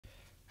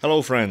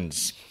Hello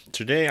friends,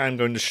 today I'm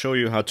going to show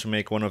you how to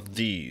make one of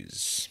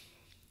these.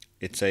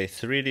 It's a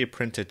 3D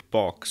printed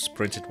box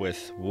printed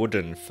with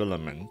wooden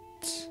filament,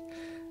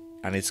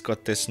 and it's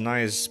got this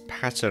nice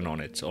pattern on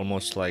it,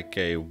 almost like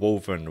a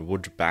woven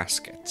wood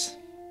basket.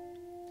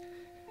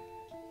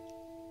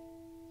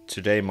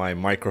 Today my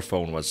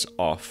microphone was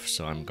off,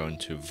 so I'm going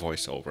to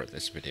voice over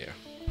this video.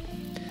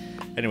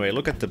 Anyway,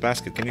 look at the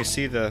basket. Can you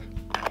see the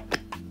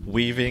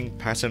weaving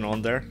pattern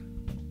on there?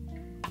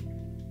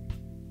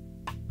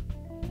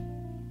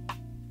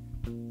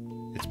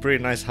 It's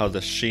pretty nice how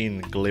the sheen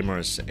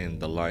glimmers in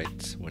the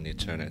light when you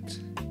turn it.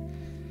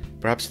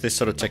 Perhaps this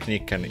sort of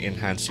technique can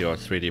enhance your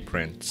 3D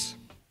prints.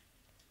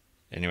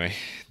 Anyway,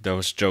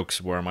 those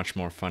jokes were much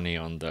more funny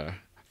on the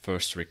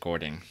first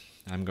recording.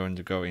 I'm going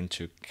to go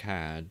into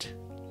CAD.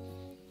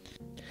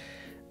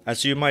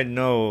 As you might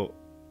know,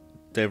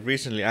 they've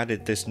recently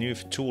added this new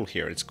tool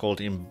here. It's called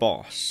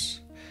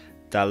Emboss,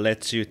 that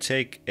lets you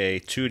take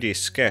a 2D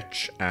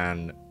sketch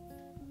and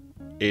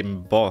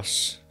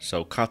emboss,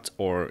 so cut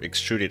or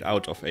extrude it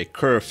out of a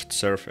curved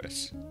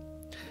surface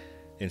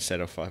instead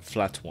of a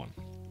flat one.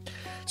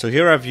 So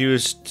here I've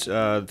used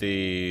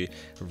the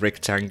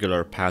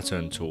rectangular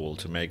pattern tool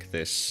to make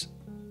this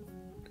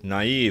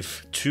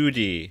naive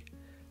 2D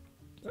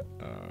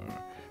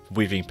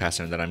weaving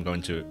pattern that I'm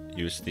going to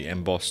use the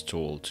emboss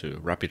tool to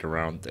wrap it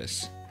around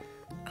this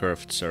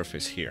curved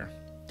surface here.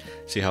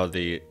 See how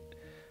the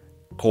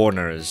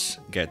corners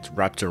get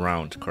wrapped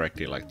around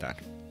correctly like that.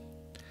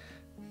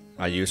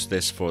 I used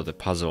this for the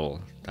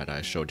puzzle that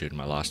I showed you in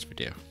my last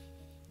video.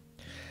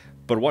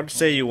 But what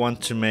say you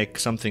want to make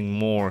something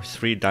more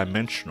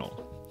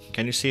three-dimensional?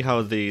 Can you see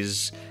how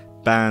these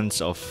bands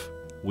of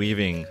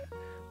weaving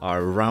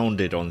are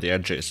rounded on the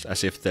edges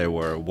as if they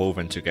were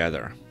woven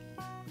together?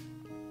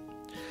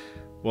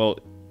 Well,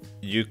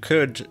 you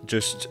could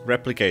just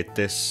replicate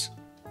this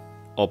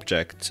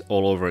object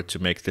all over to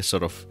make this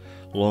sort of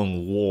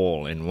long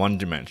wall in one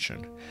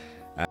dimension.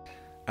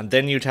 And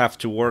then you'd have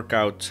to work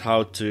out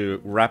how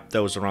to wrap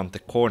those around the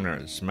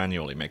corners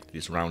manually, make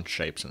these round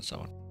shapes and so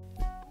on.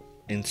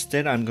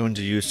 Instead, I'm going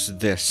to use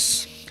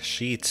this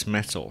sheet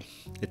metal.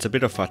 It's a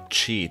bit of a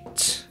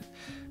cheat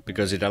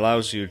because it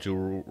allows you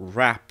to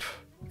wrap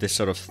this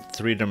sort of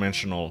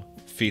three-dimensional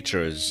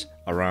features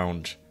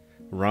around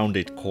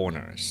rounded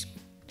corners.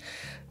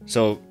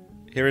 So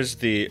here is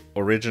the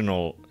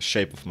original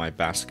shape of my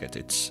basket.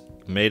 It's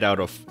made out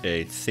of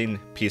a thin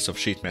piece of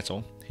sheet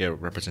metal, here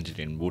represented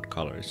in wood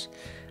colors,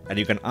 and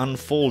you can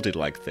unfold it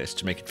like this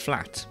to make it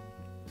flat.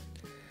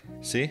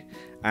 See?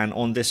 And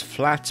on this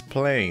flat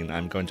plane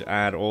I'm going to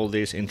add all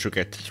these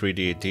intricate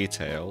 3D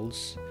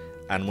details,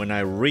 and when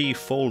I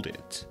refold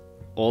it,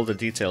 all the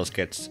details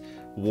get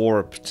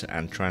warped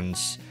and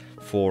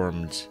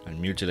transformed and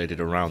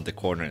mutilated around the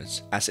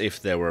corners as if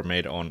they were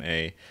made on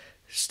a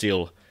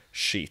steel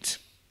sheet.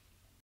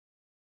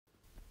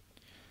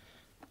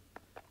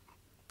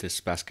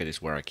 This basket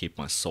is where I keep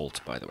my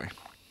salt, by the way.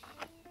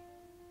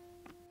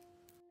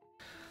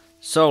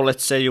 So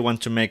let's say you want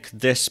to make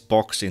this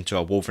box into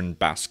a woven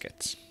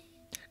basket.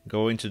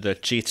 Go into the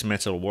sheet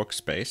metal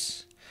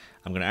workspace.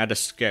 I'm going to add a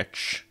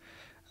sketch,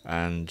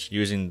 and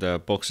using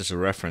the box as a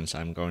reference,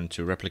 I'm going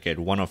to replicate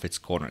one of its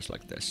corners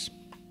like this.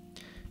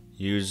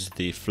 Use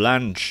the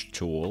flange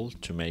tool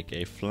to make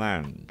a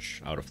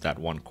flange out of that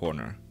one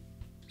corner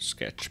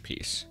sketch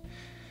piece.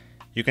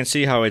 You can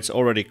see how it's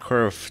already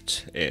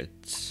curved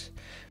it.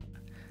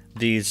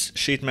 These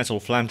sheet metal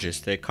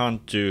flanges, they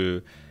can't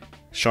do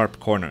sharp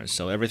corners,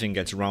 so everything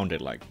gets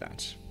rounded like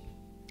that.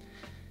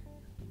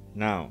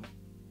 Now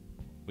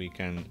we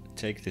can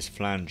take this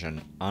flange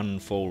and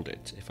unfold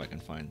it, if I can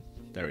find,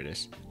 there it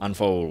is,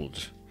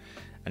 unfold,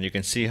 and you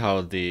can see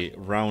how the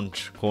round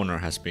corner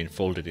has been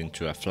folded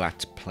into a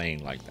flat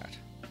plane like that.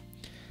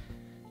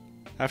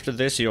 After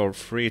this, you're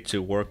free to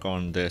work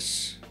on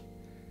this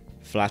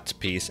flat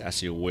piece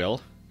as you will,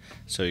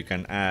 so you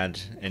can add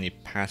any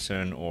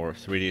pattern or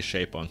 3D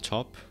shape on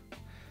top.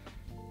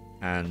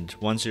 And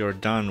once you're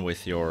done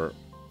with your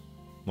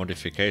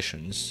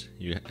modifications,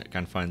 you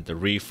can find the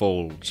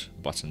refold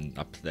button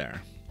up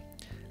there.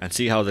 And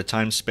see how the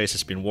time space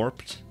has been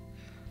warped?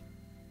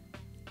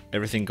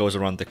 Everything goes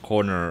around the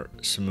corner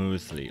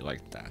smoothly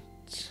like that.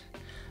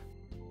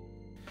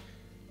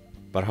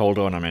 But hold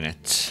on a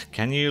minute.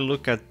 Can you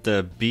look at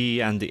the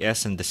B and the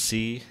S and the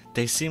C?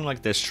 They seem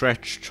like they're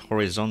stretched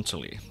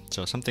horizontally,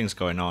 so something's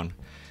going on.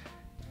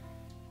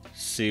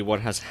 See,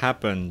 what has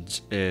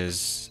happened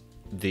is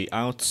the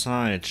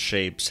outside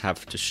shapes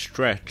have to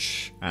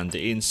stretch and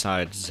the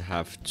insides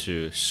have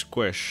to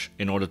squish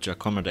in order to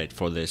accommodate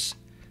for this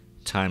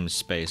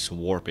time-space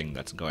warping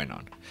that's going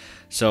on.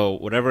 So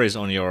whatever is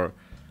on your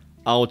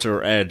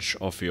outer edge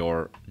of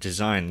your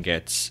design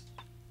gets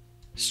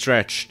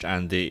stretched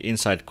and the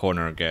inside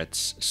corner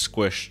gets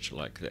squished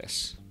like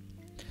this.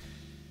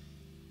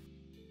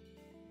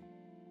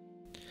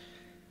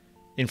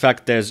 In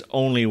fact, there's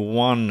only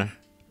one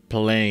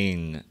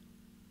plane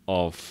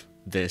of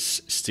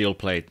this steel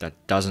plate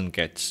that doesn't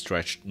get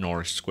stretched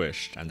nor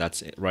squished, and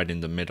that's right in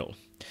the middle.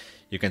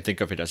 You can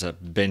think of it as a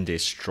bendy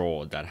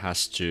straw that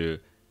has to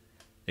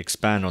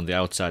expand on the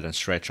outside and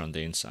stretch on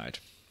the inside.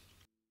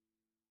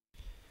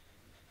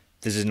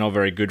 This is not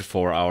very good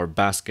for our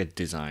basket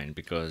design,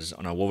 because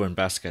on a woven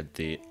basket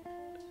the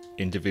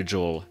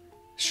individual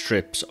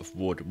strips of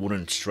wood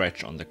wouldn't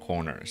stretch on the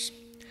corners.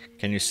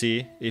 Can you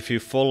see? If you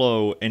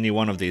follow any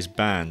one of these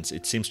bands,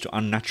 it seems to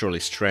unnaturally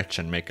stretch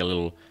and make a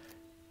little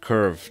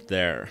curve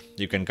there.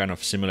 You can kind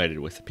of simulate it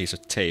with a piece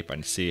of tape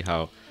and see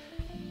how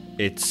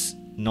it's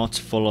not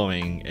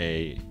following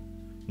a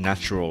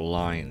natural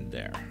line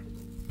there.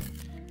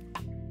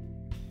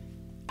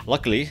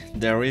 Luckily,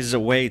 there is a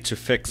way to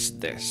fix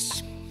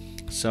this.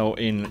 So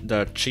in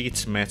the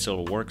sheet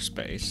metal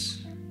workspace,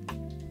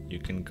 you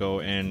can go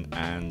in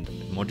and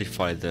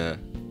modify the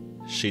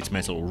sheet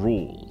metal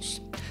rules.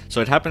 So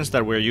it happens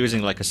that we're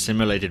using like a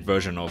simulated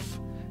version of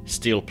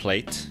steel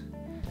plate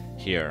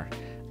here,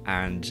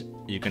 and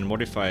you can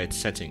modify its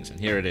settings, and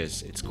here it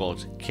is. It's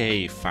called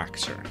K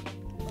factor.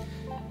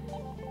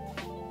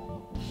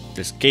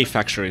 This K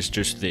factor is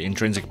just the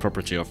intrinsic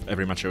property of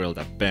every material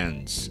that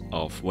bends,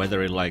 of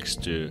whether it likes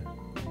to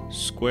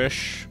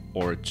squish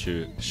or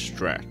to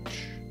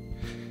stretch.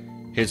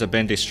 Here's a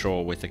bendy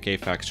straw with a K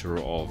factor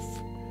of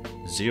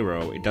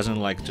 0. It doesn't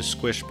like to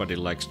squish, but it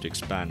likes to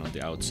expand on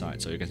the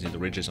outside. So you can see the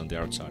ridges on the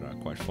outside are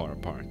quite far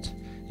apart.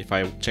 If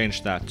I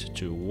change that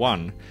to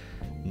 1,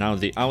 now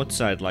the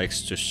outside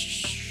likes to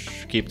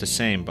keep the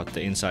same, but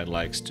the inside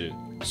likes to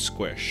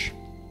squish.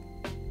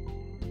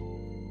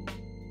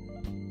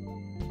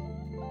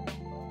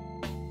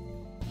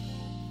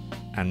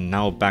 And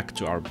now back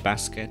to our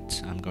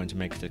basket. I'm going to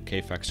make the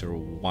K factor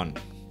 1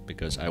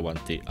 because I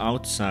want the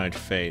outside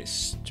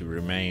face to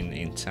remain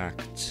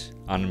intact,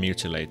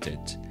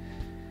 unmutilated,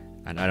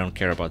 and I don't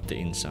care about the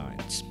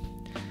insides.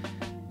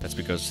 That's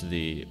because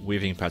the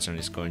weaving pattern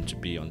is going to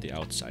be on the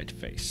outside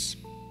face.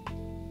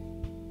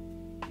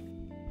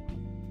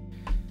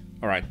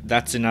 Alright,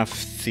 that's enough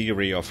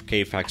theory of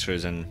K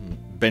factors and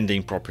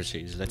bending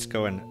properties. Let's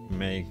go and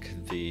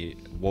make the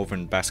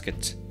woven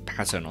basket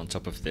pattern on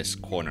top of this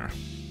corner.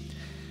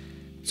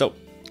 So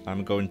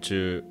I'm going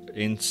to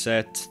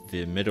inset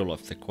the middle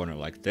of the corner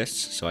like this,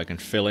 so I can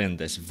fill in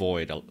this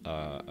void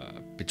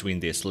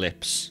between these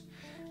lips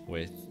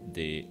with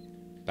the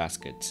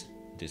basket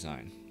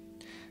design.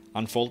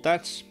 Unfold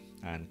that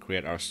and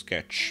create our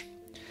sketch.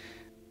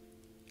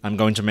 I'm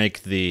going to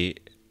make the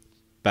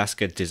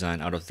basket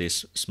design out of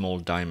these small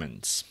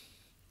diamonds.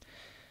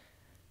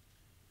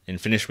 In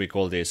Finnish we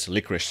call these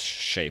licorice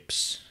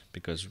shapes,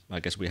 because I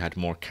guess we had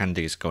more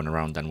candies going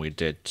around than we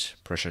did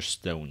precious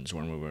stones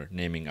when we were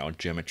naming our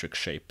geometric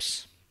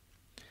shapes.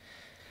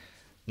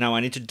 Now I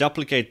need to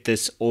duplicate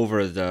this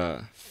over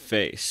the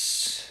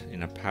face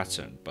in a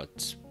pattern,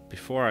 but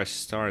before I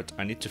start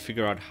I need to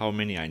figure out how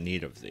many I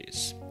need of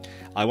these.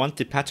 I want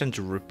the pattern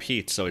to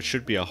repeat, so it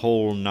should be a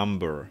whole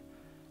number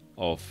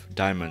of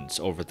diamonds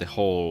over the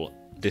whole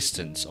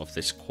distance of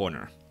this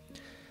corner.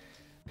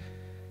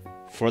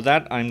 For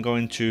that I'm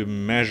going to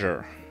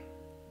measure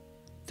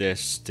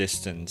this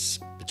distance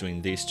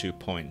between these 2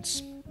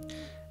 points.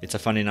 It's a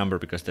funny number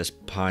because there's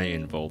pi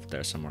involved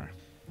there somewhere.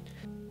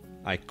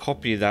 I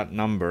copy that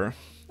number,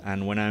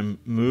 and when I'm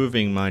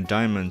moving my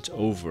diamond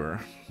over,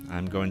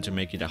 I'm going to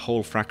make it a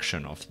whole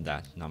fraction of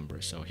that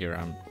number. So here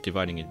I'm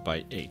dividing it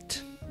by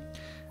 8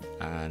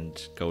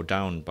 and go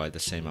down by the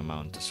same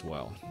amount as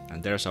well.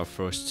 And there's our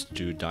first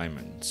 2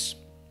 diamonds.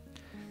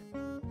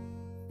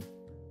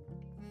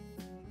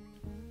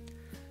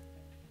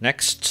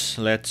 Next,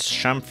 let's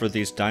chamfer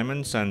these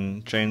diamonds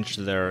and change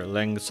their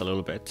lengths a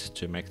little bit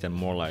to make them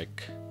more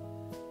like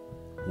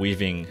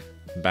weaving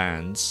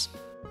bands.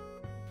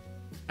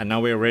 And now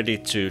we're ready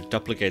to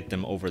duplicate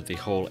them over the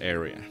whole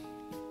area.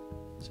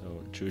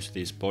 So choose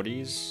these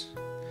bodies,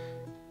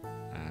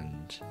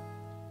 and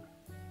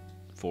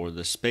for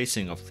the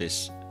spacing of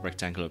this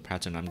rectangular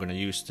pattern I'm going to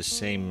use the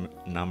same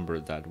number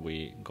that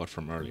we got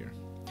from earlier.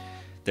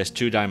 There's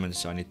 2 diamonds,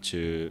 so I need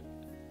to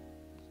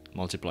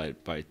multiply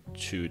it by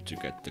 2 to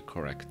get the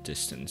correct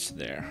distance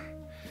there.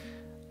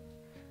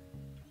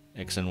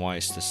 X and Y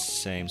is the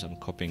same, so I'm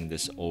copying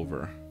this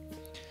over.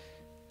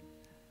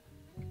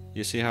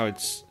 You see how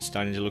it's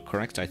starting to look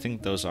correct? I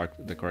think those are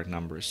the correct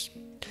numbers.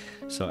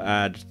 So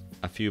add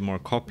a few more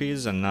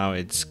copies, and now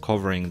it's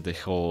covering the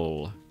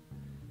whole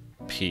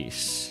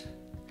piece.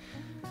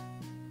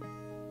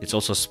 It's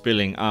also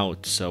spilling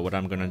out, so what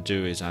I'm gonna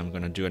do is I'm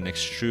gonna do an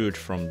extrude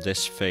from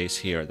this face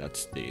here.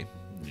 That's the,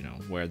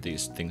 where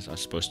these things are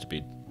supposed to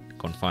be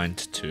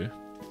confined to.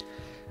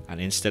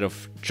 And instead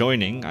of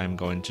joining, I'm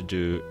going to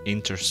do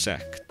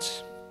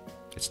intersect.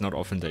 It's not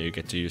often that you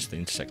get to use the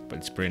intersect, but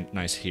it's pretty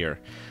nice here,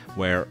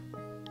 where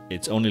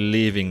it's only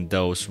leaving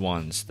those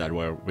ones that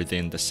were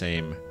within the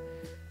same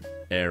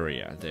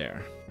area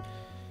there.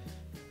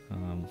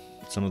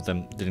 Some of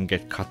them didn't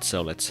get cut,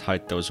 so let's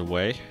hide those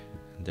away.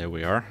 There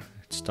we are.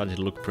 It's starting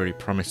to look pretty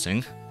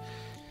promising.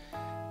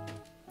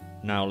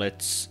 Now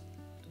let's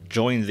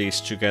join these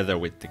together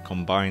with the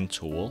combine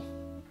tool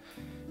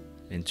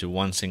into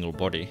one single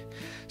body.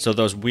 So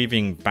those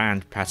weaving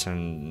band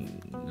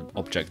pattern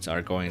objects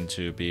are going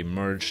to be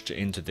merged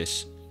into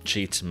this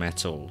sheet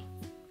metal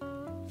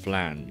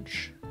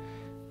flange.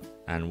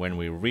 And when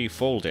we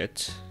refold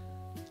it,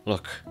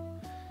 look,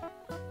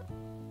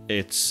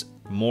 it's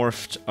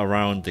morphed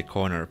around the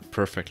corner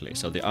perfectly.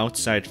 So the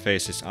outside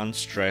face is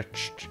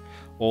unstretched,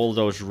 all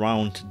those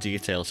round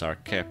details are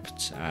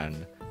kept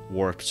and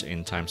warped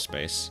in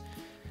time-space,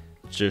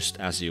 just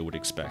as you would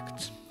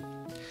expect.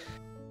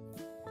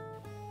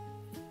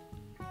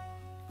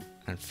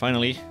 And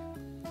finally,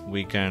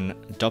 we can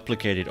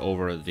duplicate it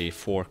over the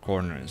 4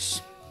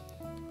 corners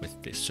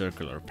with this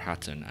circular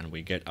pattern, and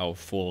we get our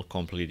full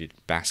completed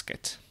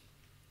basket.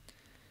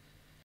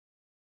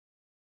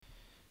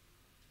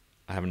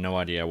 I have no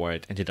idea why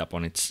it ended up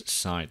on its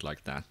side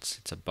like that.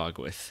 It's a bug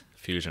with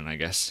Fusion, I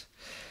guess.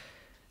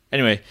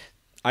 Anyway,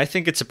 I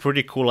think it's a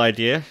pretty cool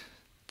idea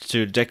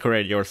to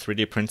decorate your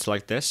 3D prints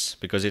like this,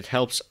 because it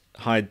helps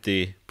hide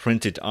the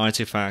printed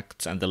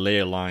artifacts and the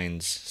layer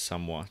lines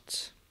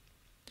somewhat.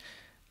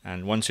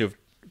 And once you've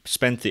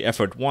spent the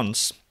effort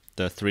once,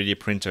 the 3D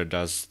printer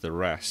does the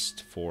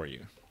rest for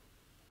you.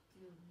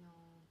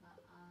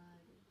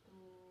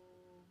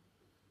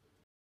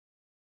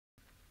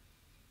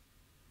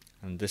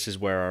 And this is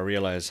where I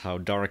realize how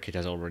dark it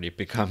has already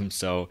become,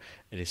 so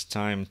it is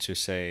time to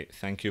say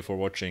thank you for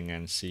watching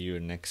and see you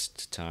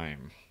next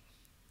time.